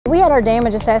We had our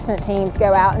damage assessment teams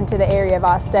go out into the area of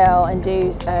Austell and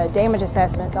do damage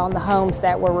assessments on the homes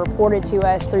that were reported to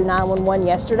us through 911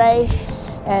 yesterday.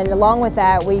 And along with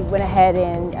that, we went ahead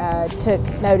and took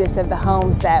notice of the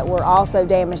homes that were also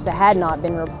damaged that had not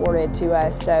been reported to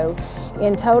us. So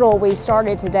in total, we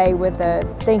started today with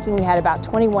thinking we had about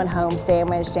 21 homes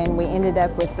damaged, and we ended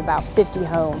up with about 50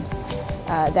 homes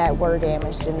that were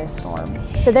damaged in this storm.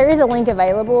 So there is a link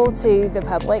available to the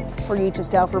public for you to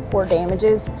self-report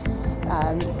damages.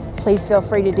 Please feel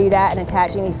free to do that and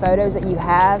attach any photos that you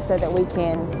have so that we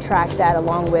can track that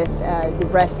along with the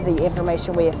rest of the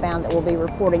information we have found that we'll be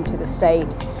reporting to the state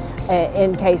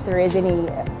in case there is any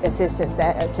assistance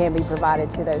that can be provided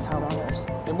to those homeowners.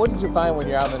 And what did you find when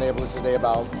you're out in the neighborhood today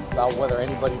about whether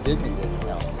anybody did need any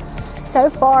help?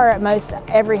 So far, most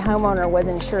every homeowner was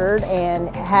insured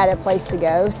and had a place to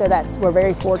go, so we're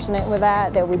very fortunate with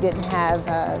that we didn't have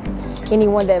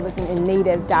anyone that was in need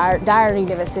of dire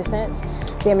need of assistance.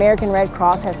 The American Red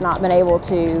Cross has not been able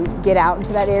to get out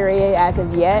into that area as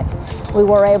of yet. We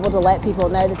were able to let people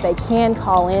know that they can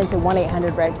call in to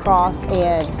 1-800-RED-CROSS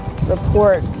and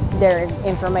report their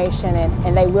information,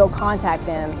 and they will contact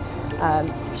them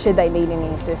should they need any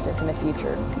assistance in the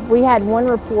future. We had one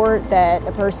report that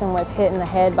a person was hit in the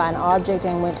head by an object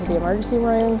and went to the emergency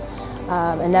room.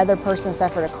 Another person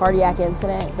suffered a cardiac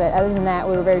incident, but other than that,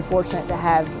 we were very fortunate to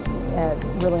have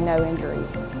really no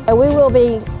injuries. We will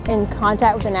be in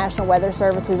contact with the National Weather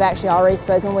Service. We've actually already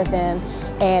spoken with them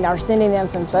and are sending them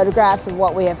some photographs of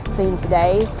what we have seen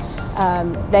today.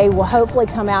 They will hopefully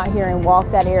come out here and walk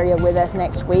that area with us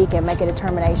next week and make a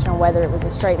determination on whether it was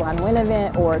a straight line wind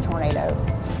event or a tornado.